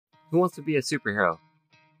Who wants to be a superhero?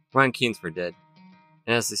 Ryan Kingsford did.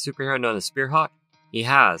 And as the superhero known as Spearhawk, he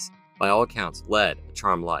has, by all accounts, led a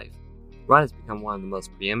charmed life. Ryan has become one of the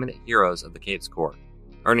most preeminent heroes of the Capes Corps,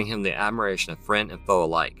 earning him the admiration of friend and foe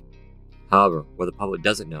alike. However, what the public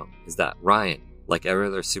doesn't know is that Ryan, like every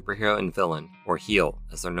other superhero and villain, or heel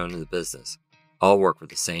as they're known in the business, all work for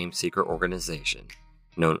the same secret organization,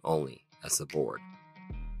 known only as the Board.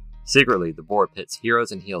 Secretly, the Board pits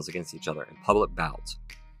heroes and heels against each other in public bouts,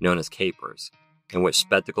 known as capers, in which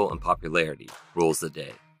spectacle and popularity rules the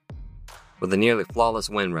day. With a nearly flawless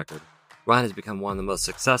win record, Ryan has become one of the most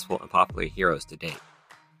successful and popular heroes to date.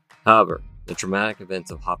 However, the traumatic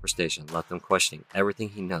events of Hopper Station left him questioning everything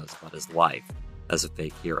he knows about his life as a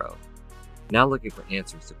fake hero. Now looking for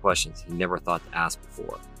answers to questions he never thought to ask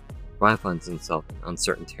before, Ryan finds himself in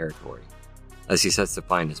uncertain territory, as he sets to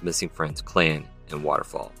find his missing friends Clan and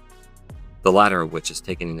Waterfall, the latter of which is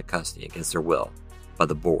taken into custody against their will by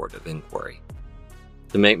the Board of Inquiry.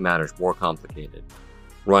 To make matters more complicated,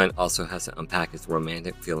 Ryan also has to unpack his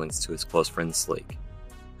romantic feelings to his close friend Sleek,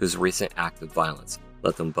 whose recent act of violence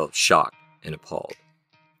left them both shocked and appalled.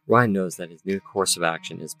 Ryan knows that his new course of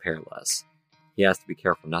action is perilous. He has to be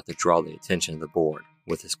careful not to draw the attention of the Board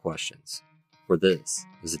with his questions, for this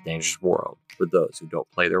is a dangerous world for those who don't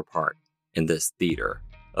play their part in this theater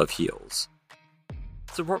of heels.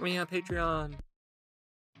 Support me on Patreon!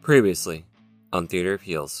 Previously, on Theater of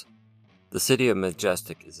Heels, the city of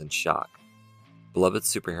Majestic is in shock. Beloved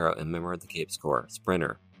superhero and member of the Capes Corps,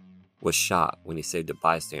 Sprinter, was shot when he saved a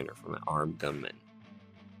bystander from an armed gunman.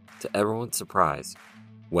 To everyone's surprise,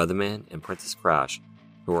 Weatherman and Princess Crash,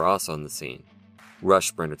 who were also on the scene, rushed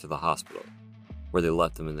Sprinter to the hospital, where they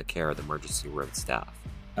left him in the care of the emergency room staff.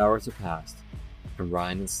 Hours have passed, and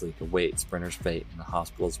Ryan and Sleek await Sprinter's fate in the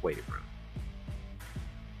hospital's waiting room.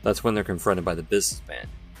 That's when they're confronted by the businessman,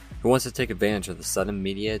 who wants to take advantage of the sudden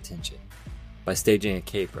media attention by staging a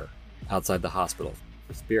caper outside the hospital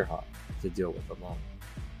for Spearhawk to deal with alone.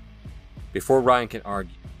 Before Ryan can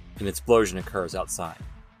argue, an explosion occurs outside,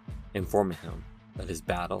 informing him that his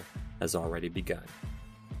battle has already begun.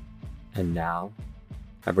 And now,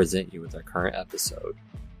 I present you with our current episode,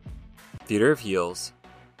 Theater of Heels,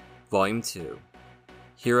 Volume 2,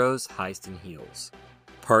 Heroes, Heist, and Heels,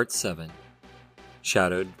 Part 7,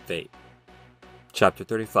 Shadowed Fate, Chapter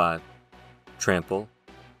 35, Trample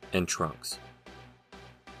and Trunks.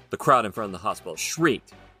 The crowd in front of the hospital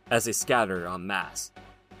shrieked as they scattered en masse.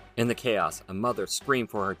 In the chaos, a mother screamed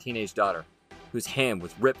for her teenage daughter, whose hand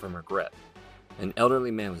was ripped from her grip. An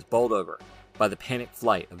elderly man was bowled over by the panicked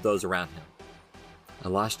flight of those around him. A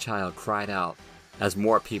lost child cried out as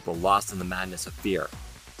more people, lost in the madness of fear,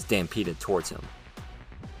 stampeded towards him.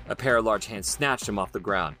 A pair of large hands snatched him off the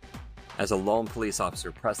ground as a lone police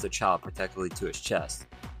officer pressed the child protectively to his chest,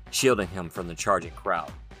 shielding him from the charging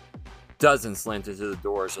crowd. Dozens slammed into the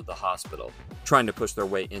doors of the hospital, trying to push their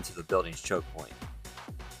way into the building's choke point.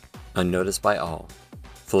 Unnoticed by all,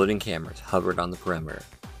 floating cameras hovered on the perimeter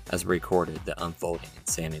as we recorded the unfolding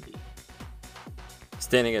insanity.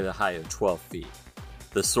 Standing at a height of 12 feet,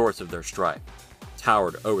 the source of their strife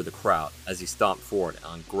towered over the crowd as he stomped forward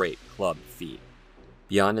on great clubbed feet.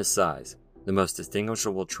 Beyond his size, the most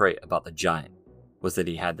distinguishable trait about the giant was that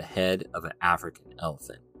he had the head of an African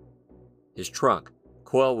elephant. His trunk,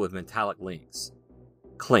 coiled with metallic links,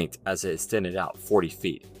 clinked as it extended out 40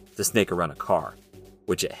 feet to snake around a car,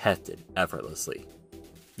 which it hefted effortlessly.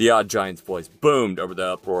 The odd giant's voice boomed over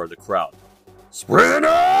the uproar of the crowd.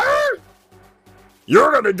 "Sprinter!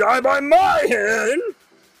 You're gonna die by my hand,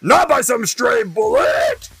 not by some stray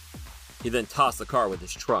bullet!" He then tossed the car with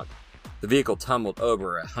his trunk. The vehicle tumbled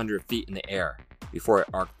over 100 feet in the air before it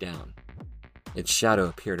arced down. Its shadow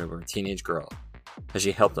appeared over a teenage girl as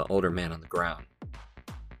she helped an older man on the ground.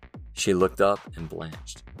 She looked up and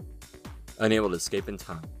blanched. Unable to escape in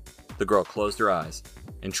time, the girl closed her eyes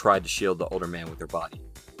and tried to shield the older man with her body.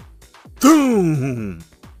 Boom!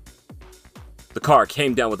 The car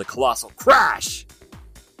came down with a colossal crash!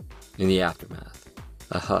 In the aftermath,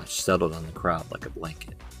 a hush settled on the crowd like a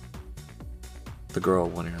blanket. The girl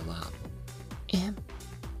wondered aloud,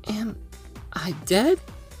 Am I dead?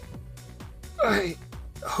 I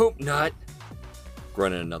hope not,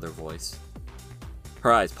 grunted another voice.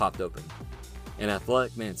 Her eyes popped open. An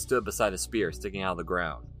athletic man stood beside a spear sticking out of the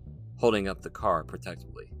ground, holding up the car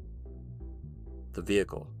protectively. The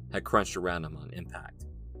vehicle had crunched around him on impact.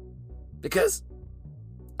 "Because,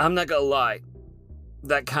 I'm not gonna lie,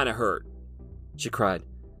 that kinda hurt," she cried.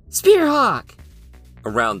 "Spearhawk!"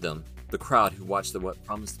 Around them, the crowd who watched what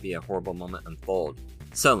promised to be a horrible moment unfold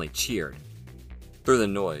suddenly cheered. Through the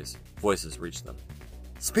noise, voices reached them.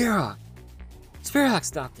 "Spearhawk! Spearhawk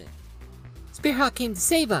stopped it! Spearhawk came to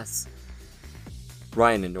save us.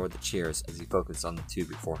 Ryan ignored the cheers as he focused on the two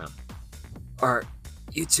before him. Are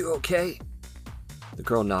you two okay? The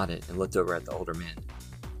girl nodded and looked over at the older man,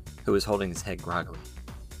 who was holding his head groggily.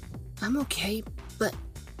 I'm okay, but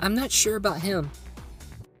I'm not sure about him.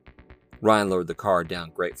 Ryan lowered the car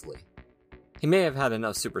down gratefully. He may have had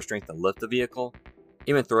enough super strength to lift the vehicle,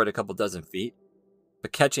 even throw it a couple dozen feet,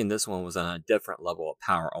 but catching this one was on a different level of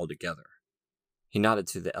power altogether. He nodded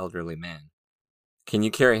to the elderly man. Can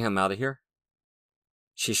you carry him out of here?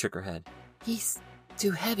 She shook her head. He's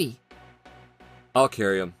too heavy. I'll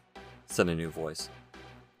carry him, said a new voice.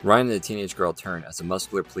 Ryan and the teenage girl turned as a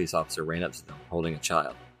muscular police officer ran up to them, holding a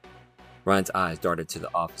child. Ryan's eyes darted to the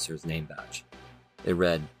officer's name badge. It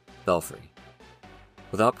read, Belfry.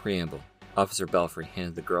 Without preamble, Officer Belfry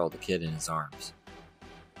handed the girl the kid in his arms.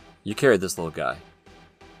 You carry this little guy.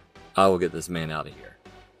 I will get this man out of here.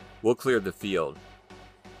 We'll clear the field.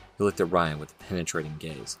 He looked at Ryan with a penetrating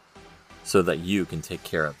gaze. So that you can take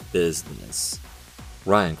care of business.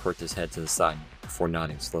 Ryan quirked his head to the side before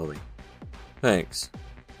nodding slowly. Thanks.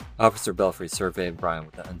 Officer Belfry surveyed Ryan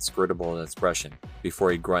with an inscrutable expression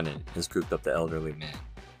before he grunted and scooped up the elderly man.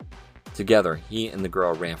 Together, he and the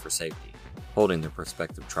girl ran for safety, holding their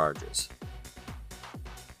prospective charges.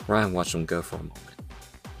 Ryan watched them go for a moment.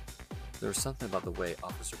 There was something about the way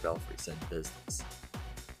Officer Belfry said business.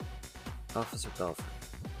 Officer Belfry.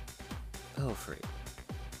 Belfry.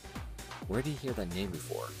 Where did he hear that name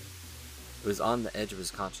before? It was on the edge of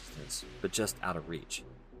his consciousness, but just out of reach.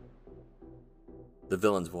 The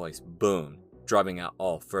villain's voice boomed, driving out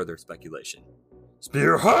all further speculation.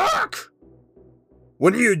 Spearhawk!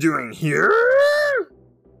 What are you doing here?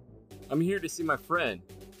 I'm here to see my friend,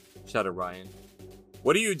 shouted Ryan.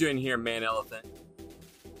 What are you doing here, Man-Elephant?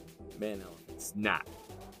 Man-Elephant snapped.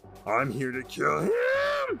 I'm here to kill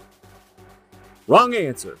him! Wrong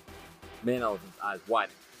answer! Man-Elephant's eyes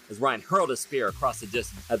widened as Ryan hurled a spear across the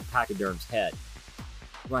distance at the pachyderm's head.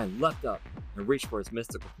 Ryan leapt up and reached for his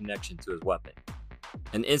mystical connection to his weapon.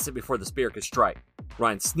 An instant before the spear could strike,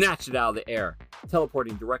 Ryan snatched it out of the air,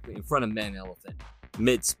 teleporting directly in front of Man-Elephant,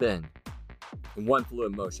 mid-spin. In one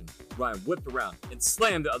fluid motion, Ryan whipped around and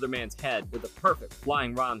slammed the other man's head with a perfect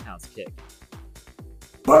flying roundhouse kick.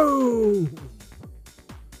 Boom!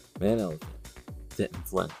 Man-Elephant didn't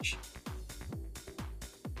flinch.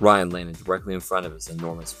 Ryan landed directly in front of his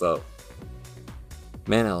enormous foe.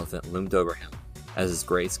 Man-Elephant loomed over him as his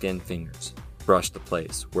gray-skinned fingers brushed the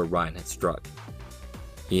place where Ryan had struck.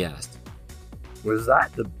 He asked, Was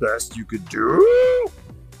that the best you could do?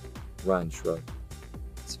 Ryan shrugged.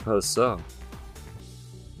 Suppose so.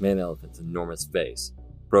 Man-Elephant's enormous face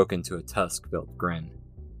broke into a tusk-filled grin.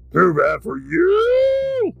 Too bad for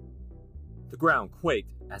you! The ground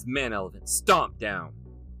quaked as Man-Elephant stomped down.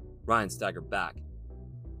 Ryan staggered back.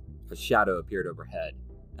 A shadow appeared overhead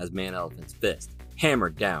as Man-Elephant's fist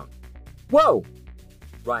hammered down. Whoa!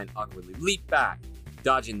 Ryan awkwardly leaped back,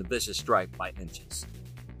 dodging the vicious strike by inches.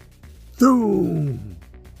 Boom!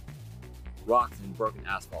 Rocks and broken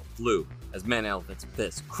asphalt flew as Man-Elephant's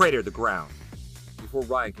fist cratered the ground. Before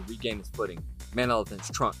Ryan could regain his footing, Man-Elephant's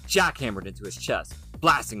trunk jackhammered into his chest,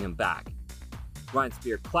 blasting him back. Ryan's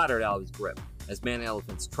spear clattered out of his grip as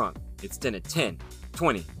Man-Elephant's trunk extended 10,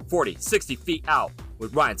 20, 40, 60 feet out,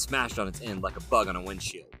 with Ryan smashed on its end like a bug on a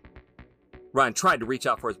windshield. Ryan tried to reach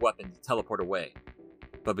out for his weapon to teleport away,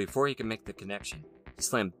 but before he could make the connection, he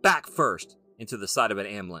slammed back first into the side of an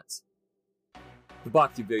ambulance. The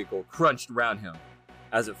boxy vehicle crunched around him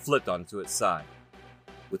as it flipped onto its side.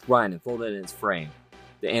 With Ryan enfolded in its frame,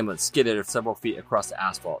 the ambulance skidded several feet across the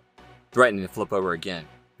asphalt, threatening to flip over again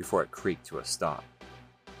before it creaked to a stop.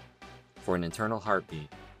 For an internal heartbeat,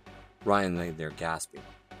 Ryan lay there gasping.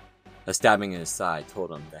 A stabbing in his side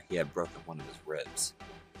told him that he had broken one of his ribs.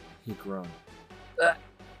 He groaned. That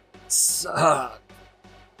sucked.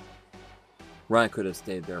 Ryan could have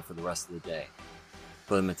stayed there for the rest of the day,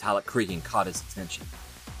 but the metallic creaking caught his attention.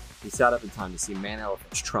 He sat up in time to see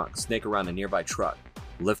Man-Elephant's trunk snake around a nearby truck,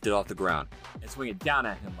 lift it off the ground, and swing it down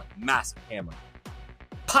at him like a massive hammer.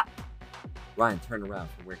 Pop! Ryan turned around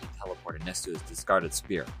from where he teleported next to his discarded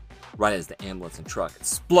spear, right as the ambulance and truck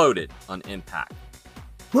exploded on impact.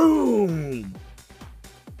 Boom!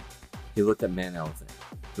 He looked at Man-Elephant,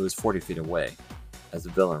 who was 40 feet away, as the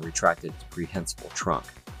villain retracted its prehensile trunk.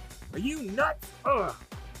 Are you nuts? Ugh!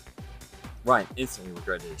 Ryan instantly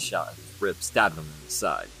regretted his shout as his rib stabbed him in the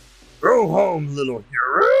side. Go home, little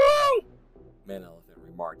hero! Man-Elephant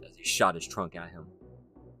remarked as he shot his trunk at him.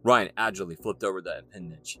 Ryan agilely flipped over the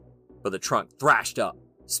appendage, but the trunk thrashed up,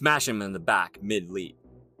 smashing him in the back mid-leap.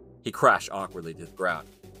 He crashed awkwardly to the ground.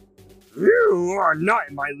 You are not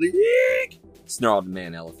in my league! Snarled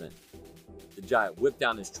Man-Elephant. The the giant whipped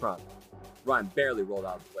down his trunk. Ryan barely rolled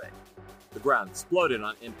out of the way. The ground exploded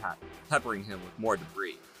on impact, peppering him with more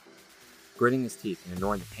debris. Gritting his teeth and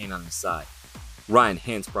ignoring the pain on his side, Ryan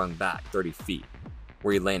handsprung back 30 feet,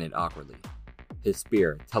 where he landed awkwardly. His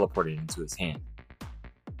spear teleported into his hand.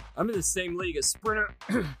 I'm in the same league as Sprinter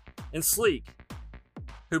and Sleek,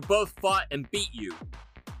 who both fought and beat you.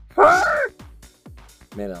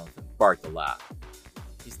 Man Elephant barked a laugh.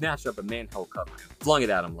 He snatched up a manhole cover and flung it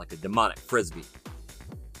at him like a demonic frisbee.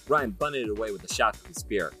 Ryan bunted it away with the shaft of his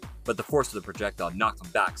spear, but the force of the projectile knocked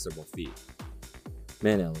him back several feet.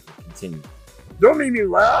 Man Elephant continued. Don't make me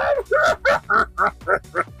laugh!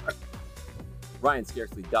 Ryan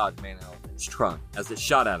scarcely dodged Man Elephant's trunk as it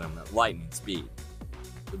shot at him at lightning speed.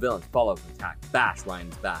 The villain's follow-up attack bashed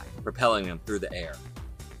Ryan's back, propelling him through the air.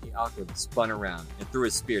 He awkwardly spun around and threw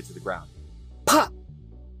his spear to the ground. Pop!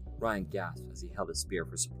 Ryan gasped as he held his spear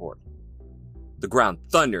for support. The ground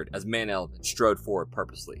thundered as Man Elephant strode forward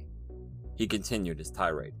purposely. He continued his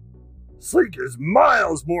tirade. Sleek is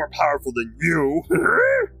miles more powerful than you.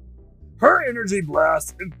 Her energy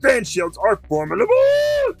blasts and fan shields are formidable.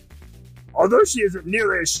 Although she isn't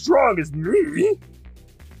nearly as strong as me,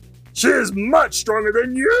 she is much stronger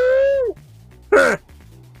than you.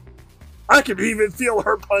 I can even feel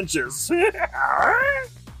her punches.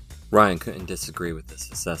 Ryan couldn't disagree with this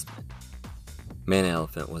assessment. Man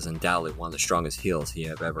Elephant was undoubtedly one of the strongest heels he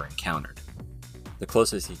had ever encountered. The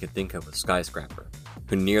closest he could think of was Skyscraper,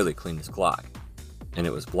 who nearly cleaned his clock, and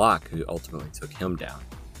it was Block who ultimately took him down.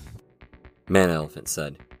 Man Elephant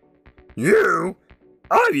said, You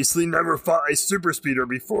obviously never fought a super speeder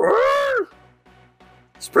before.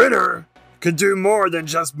 Sprinter could do more than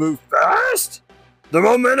just move fast. The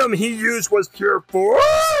momentum he used was pure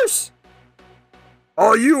force.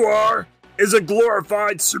 All you are is a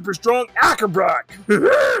glorified super strong acrobat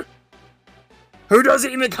who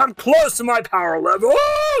doesn't even come close to my power level.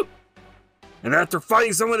 And after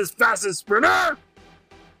fighting someone as fast as Sprinter...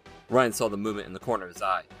 Ryan saw the movement in the corner of his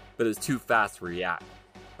eye, but it was too fast to react.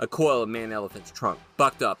 A coil of Man Elephant's trunk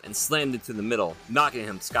bucked up and slammed into the middle, knocking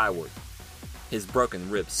him skyward. His broken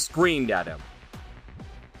ribs screamed at him.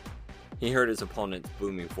 He heard his opponent's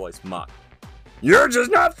booming voice mock. You're just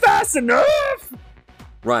not fast enough!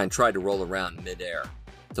 Ryan tried to roll around in midair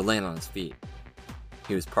to land on his feet.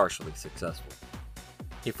 He was partially successful.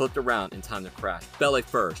 He flipped around in time to crash belly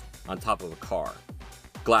first on top of a car.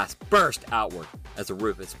 Glass burst outward as the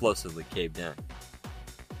roof explosively caved in.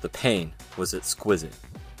 The pain was exquisite,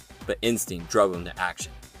 but instinct drove him to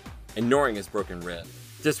action. Ignoring his broken rib,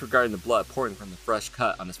 disregarding the blood pouring from the fresh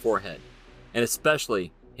cut on his forehead, and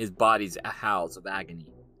especially his body's howls of agony,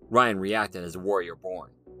 Ryan reacted as a warrior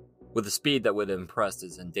born. With a speed that would have impressed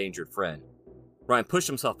his endangered friend, Ryan pushed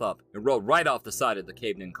himself up and rolled right off the side of the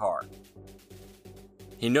caved-in car.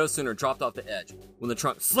 He no sooner dropped off the edge when the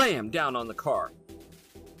trunk slammed down on the car.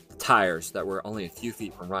 The tires that were only a few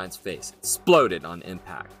feet from Ryan's face exploded on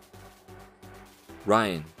impact.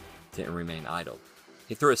 Ryan didn't remain idle.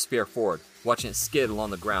 He threw his spear forward, watching it skid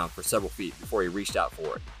along the ground for several feet before he reached out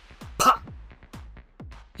for it. Pop!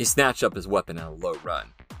 He snatched up his weapon at a low run.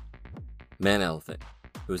 Man Elephant,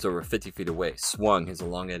 who was over 50 feet away, swung his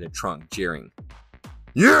elongated trunk, jeering.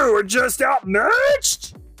 You were just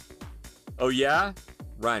outmatched! Oh yeah?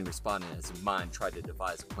 Ryan responded as his mind tried to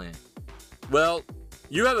devise a plan. Well,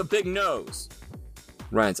 you have a big nose.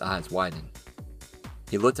 Ryan's eyes widened.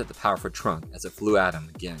 He looked at the powerful trunk as it flew at him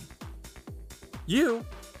again. You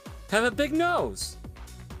have a big nose.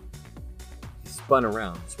 He spun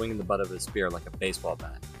around, swinging the butt of his spear like a baseball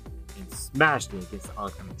bat, and smashed it against the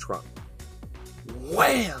oncoming trunk.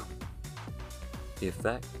 Wham! The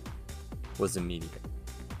effect was immediate.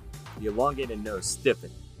 The elongated nose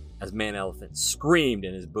stiffened as Man Elephant screamed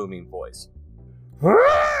in his booming voice.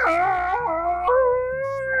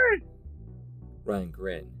 Ryan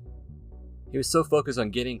grinned. He was so focused on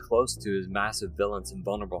getting close to his massive villain's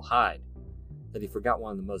invulnerable hide that he forgot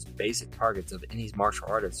one of the most basic targets of any martial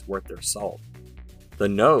artist worth their salt. The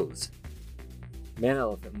nose. Man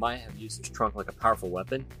Elephant might have used his trunk like a powerful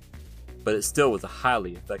weapon, but it still was a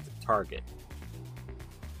highly effective target.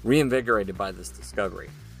 Reinvigorated by this discovery,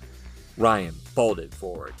 Ryan bolted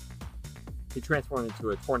forward. He transformed into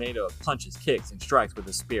a tornado of punches, kicks, and strikes with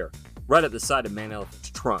his spear, right at the side of Man Elephant's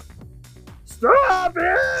trunk. Stop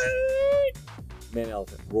it! Man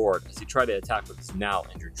Elephant roared as he tried to attack with his now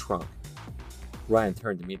injured trunk. Ryan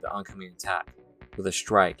turned to meet the oncoming attack with a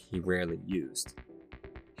strike he rarely used.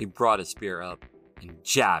 He brought his spear up and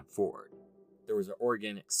jabbed forward. There was an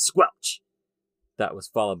organic squelch that was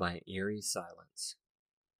followed by an eerie silence.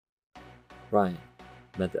 Ryan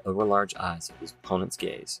met the overlarge eyes of his opponent's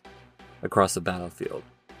gaze across the battlefield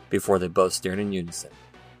before they both stared in unison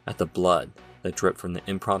at the blood that dripped from the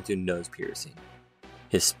impromptu nose piercing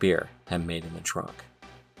his spear had made in the trunk.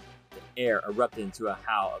 The air erupted into a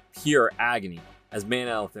howl of pure agony as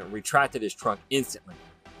Man-Elephant retracted his trunk instantly,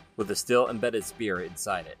 with the still embedded spear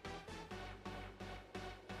inside it.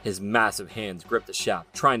 His massive hands gripped the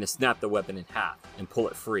shaft, trying to snap the weapon in half and pull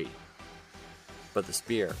it free. But the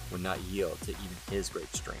spear would not yield to even his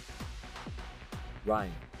great strength.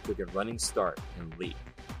 Ryan took a running start and leaped.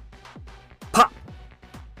 Pop!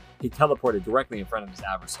 He teleported directly in front of his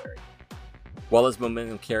adversary. While his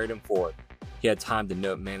momentum carried him forward, he had time to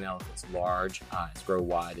note Man-Elephant's large eyes grow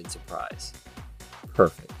wide in surprise.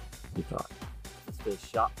 Perfect, he thought. His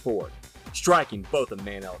fist shot forward, striking both of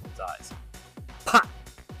Man-Elephant's eyes. Pop!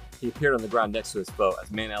 He appeared on the ground next to his foe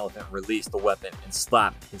as Man-Elephant released the weapon and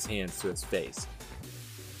slapped his hands to his face.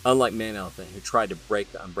 Unlike Man-Elephant, who tried to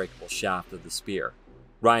break the unbreakable shaft of the spear,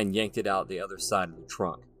 Ryan yanked it out the other side of the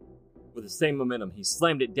trunk. With the same momentum, he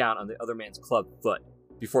slammed it down on the other man's clubbed foot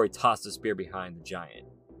before he tossed the spear behind the giant.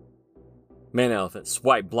 Man-Elephant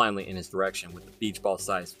swiped blindly in his direction with the beach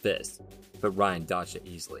ball-sized fist, but Ryan dodged it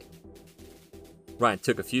easily. Ryan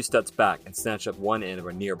took a few steps back and snatched up one end of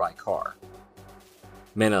a nearby car.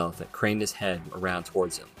 Man-Elephant craned his head around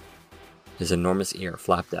towards him. His enormous ear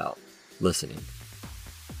flapped out, listening.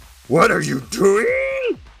 "What are you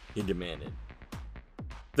doing?" he demanded.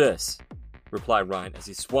 "This," replied Ryan as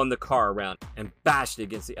he swung the car around and bashed it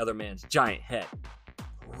against the other man's giant head.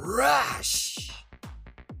 Crash!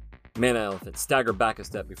 Man-Elephant staggered back a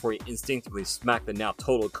step before he instinctively smacked the now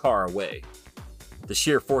totaled car away. The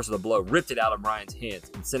sheer force of the blow ripped it out of Ryan's hands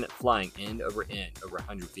and sent it flying end over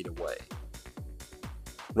 100 feet away.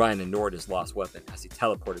 Ryan ignored his lost weapon as he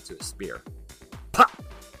teleported to his spear. Pop!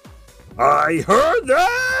 "I heard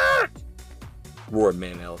that!" roared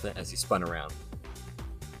Man-Elephant as he spun around.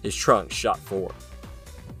 His trunk shot forward.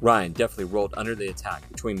 Ryan deftly rolled under the attack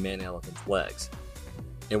between Man-Elephant's legs.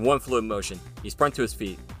 In one fluid motion, he sprung to his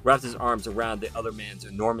feet, wrapped his arms around the other man's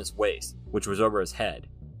enormous waist, which was over his head.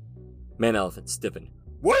 Man-Elephant stiffened.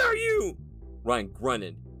 "What are you?" Ryan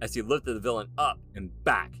grunted as he lifted the villain up and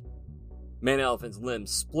back. Man-Elephant's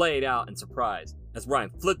limbs splayed out in surprise as Ryan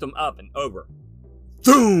flipped him up and over.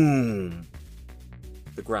 Boom!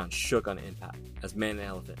 The ground shook on impact as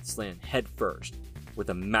Man-Elephant slammed head first with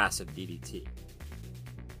a massive DDT.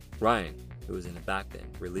 Ryan, who was in a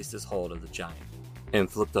backbend, released his hold of the giant and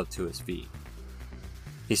flipped up to his feet.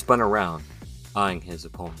 He spun around, eyeing his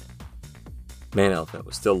opponent. Man-Elephant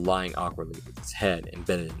was still lying awkwardly with his head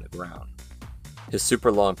embedded in the ground. His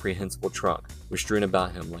super long prehensile trunk was strewn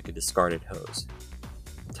about him like a discarded hose.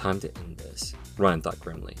 Time to end this, Ryan thought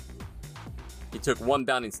grimly. He took one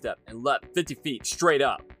bounding step and leapt 50 feet straight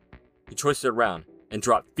up. He twisted around and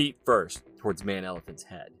dropped feet first towards Man-Elephant's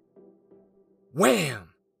head. Wham!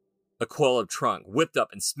 A coil of trunk whipped up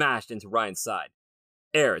and smashed into Ryan's side.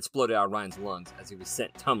 Air exploded out of Ryan's lungs as he was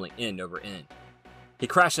sent tumbling end over end. He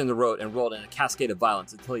crashed into the road and rolled in a cascade of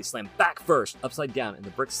violence until he slammed back first upside down in the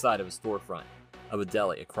brick side of a storefront of a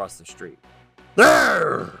deli across the street.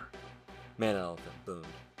 "There!" Man-Elephant boomed.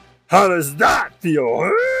 "How does that feel,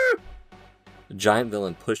 huh?" The giant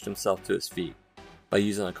villain pushed himself to his feet by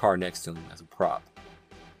using a car next to him as a prop.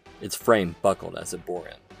 Its frame buckled as it bore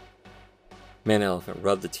him. Man-Elephant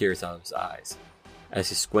rubbed the tears out of his eyes as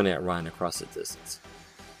he squinted at Ryan across the distance.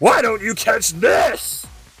 "Why don't you catch this?"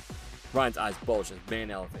 Ryan's eyes bulged as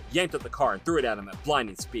Man-Elephant yanked up the car and threw it at him at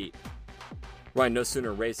blinding speed. Ryan no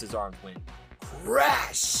sooner raised his arms when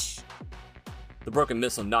crash! The broken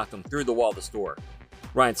missile knocked him through the wall of the store.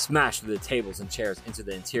 Ryan smashed through the tables and chairs into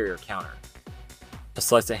the interior counter. A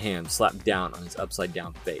slice of ham slapped down on his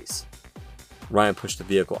upside-down face. Ryan pushed the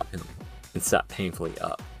vehicle up him and sat painfully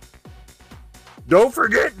up. "Don't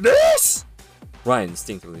forget this!" Ryan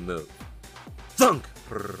instinctively moved. Thunk!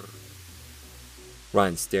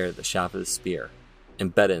 Ryan stared at the shaft of the spear,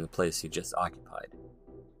 embedded in the place he just occupied.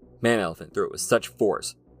 Man-Elephant threw it with such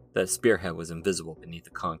force that its spearhead was invisible beneath the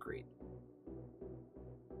concrete.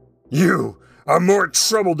 "You are more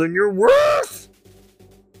trouble than you're worth!"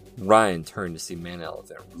 Ryan turned to see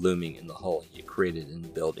Man-Elephant looming in the hole he had created in the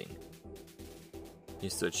building. He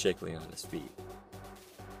stood shakily on his feet.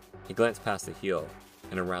 He glanced past the hill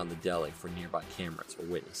and around the deli for nearby cameras or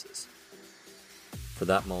witnesses. For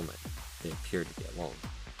that moment, they appeared to be alone.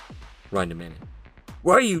 Ryan demanded,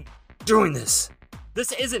 "Why are you doing this?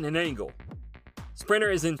 This isn't an angle.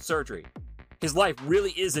 Sprinter is in surgery. His life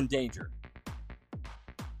really is in danger."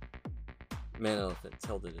 Man-Elephant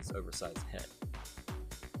tilted his oversized head.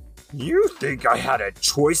 "You think I had a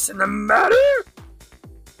choice in the matter?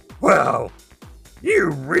 Well,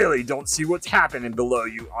 You really don't see what's happening below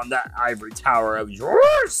you on that ivory tower of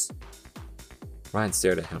yours? Ryan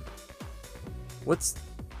stared at him. What's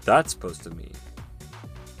that supposed to mean?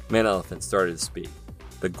 Man Elephant started to speak,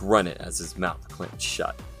 but grunted as his mouth clamped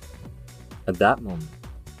shut. At that moment,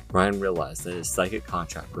 Ryan realized that his psychic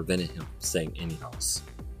contract prevented him from saying anything else.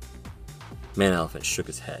 Man Elephant shook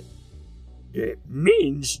his head. It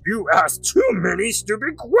means you ask too many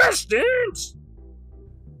stupid questions!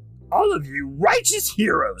 All of you righteous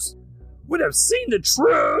heroes would have seen the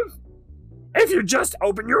truth if you just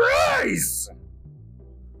open your eyes!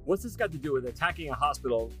 What's this got to do with attacking a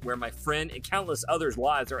hospital where my friend and countless others'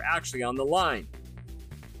 lives are actually on the line?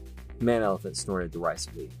 Man Elephant snorted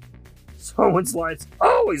derisively. Someone's life's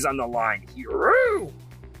always on the line, hero!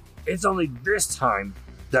 It's only this time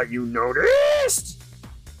that you noticed!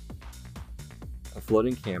 A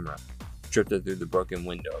floating camera drifted through the broken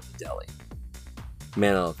window of the deli.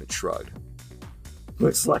 Man Elephant shrugged.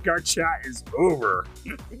 Looks like our chat is over.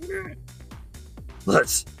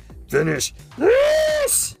 Let's finish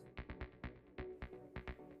this!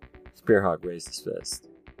 Spearhawk raised his fist.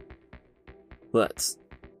 Let's.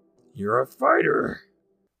 You're a fighter.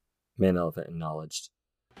 Man Elephant acknowledged.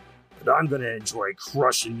 But I'm gonna enjoy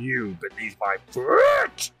crushing you beneath my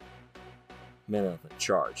foot! Man Elephant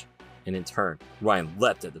charged, and in turn, Ryan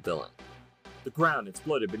leapt at the villain. The ground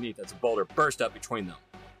exploded beneath as a boulder burst up between them.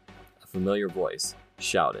 A familiar voice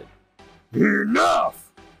shouted,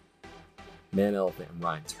 Enough! Man Elephant and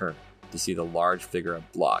Ryan turned to see the large figure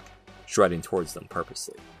of Block striding towards them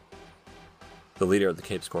purposely. The leader of the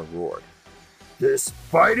Capes Corps roared. This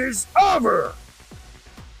fight is over!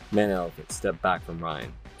 Man Elephant stepped back from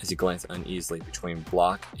Ryan as he glanced uneasily between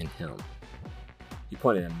Block and him. He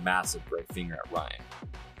pointed a massive gray finger at Ryan.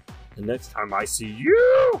 The next time I see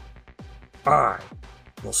you, I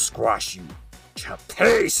will squash you to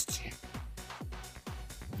paste!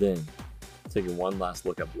 Then, taking one last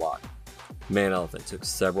look at Block, Man Elephant took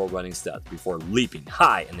several running steps before leaping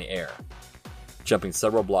high in the air, jumping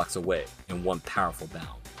several blocks away in one powerful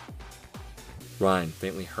bound. Ryan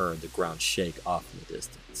faintly heard the ground shake off in the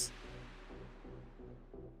distance.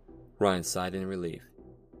 Ryan sighed in relief.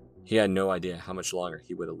 He had no idea how much longer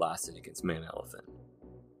he would have lasted against Man Elephant.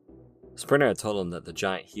 Sprinter had told him that the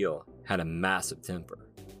giant heel had a massive temper,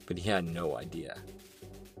 but he had no idea.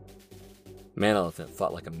 Man Elephant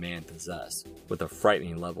fought like a man possessed, with a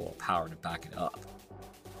frightening level of power to back it up.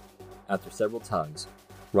 After several tugs,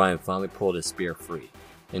 Ryan finally pulled his spear free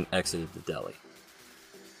and exited the deli.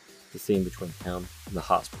 The scene between him and the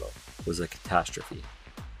hospital was a catastrophe.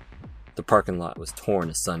 The parking lot was torn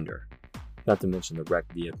asunder, not to mention the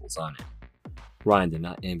wrecked vehicles on it. Ryan did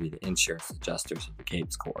not envy the insurance adjusters of the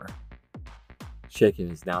Capes Corps. Shaking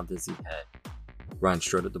his now dizzy head, Ryan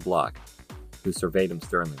strode at the Block, who surveyed him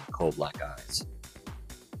sternly with cold black eyes.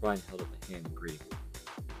 Ryan held up a hand in grief.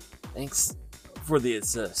 Thanks for the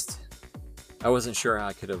assist. I wasn't sure how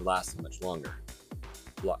I could have lasted much longer.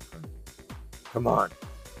 Block grunted. Come on,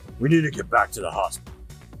 we need to get back to the hospital.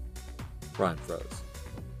 Ryan froze.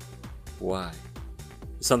 Why?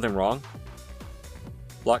 Is something wrong?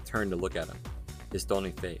 Block turned to look at him, his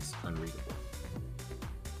stony face unreadable.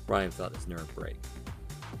 Ryan felt his nerve break.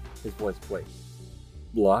 His voice quaked.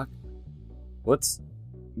 Block? What's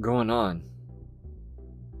going on?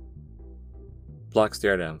 Block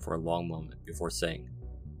stared at him for a long moment before saying,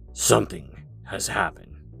 Something has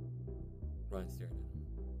happened. Ryan stared at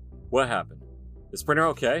him. What happened? Is Sprinter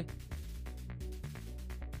okay?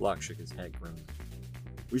 Block shook his head grimly.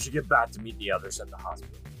 We should get back to meet the others at the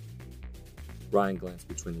hospital. Ryan glanced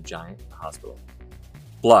between the giant and the hospital.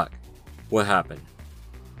 Block, what happened?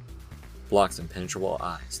 Block's impenetrable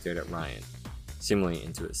eyes stared at Ryan, seemingly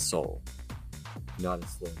into his soul. He nodded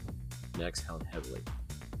slowly, and exhaled heavily.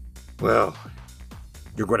 Well,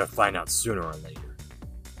 you're going to find out sooner or later.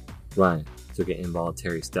 Ryan took an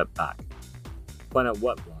involuntary step back. Find out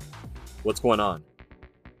what, Block? What's going on?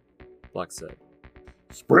 Block said.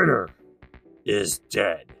 Sprinter is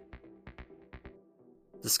dead.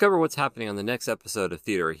 Discover what's happening on the next episode of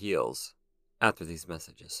Theater of Heels after these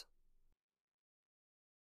messages.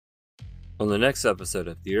 On the next episode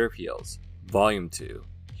of Theater of Heels, Volume 2,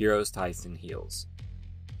 Heroes, Tyson Heels.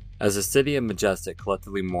 As the city of Majestic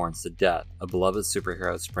collectively mourns the death of beloved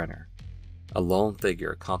superhero Sprinter, a lone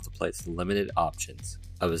figure contemplates the limited options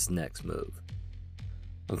of his next move.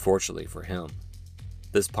 Unfortunately for him,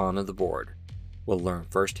 this pawn of the board will learn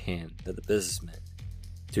firsthand that the businessmen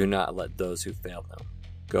do not let those who fail them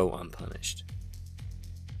go unpunished.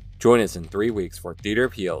 Join us in 3 weeks for Theater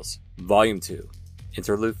of Heels, Volume 2,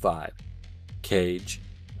 Interlude 5, Cage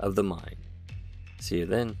of the Mind. See you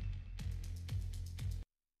then.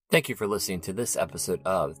 Thank you for listening to this episode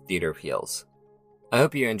of Theater of Heels. I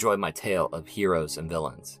hope you enjoyed my tale of heroes and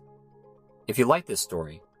villains. If you like this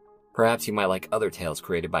story, perhaps you might like other tales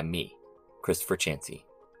created by me, Christopher Chansey.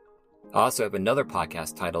 I also have another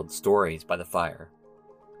podcast titled Stories by the Fire.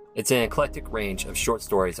 It's an eclectic range of short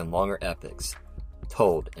stories and longer epics,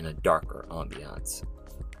 told in a darker ambiance.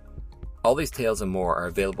 All these tales and more are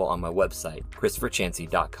available on my website,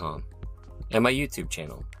 ChristopherChansey.com, and my YouTube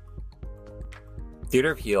channel.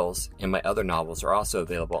 Theater of Heels and my other novels are also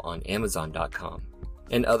available on Amazon.com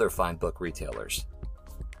and other fine book retailers.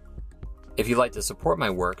 If you'd like to support my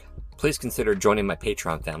work, please consider joining my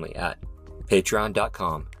Patreon family at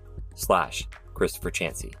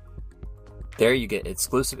patreon.com/ChristopherChansey. There you get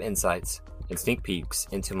exclusive insights and sneak peeks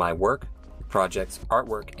into my work, projects,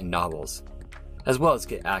 artwork, and novels, as well as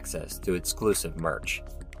get access to exclusive merch.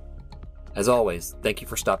 As always, thank you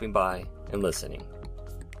for stopping by and listening.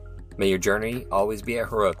 May your journey always be a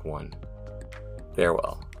heroic one.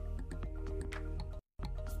 Farewell.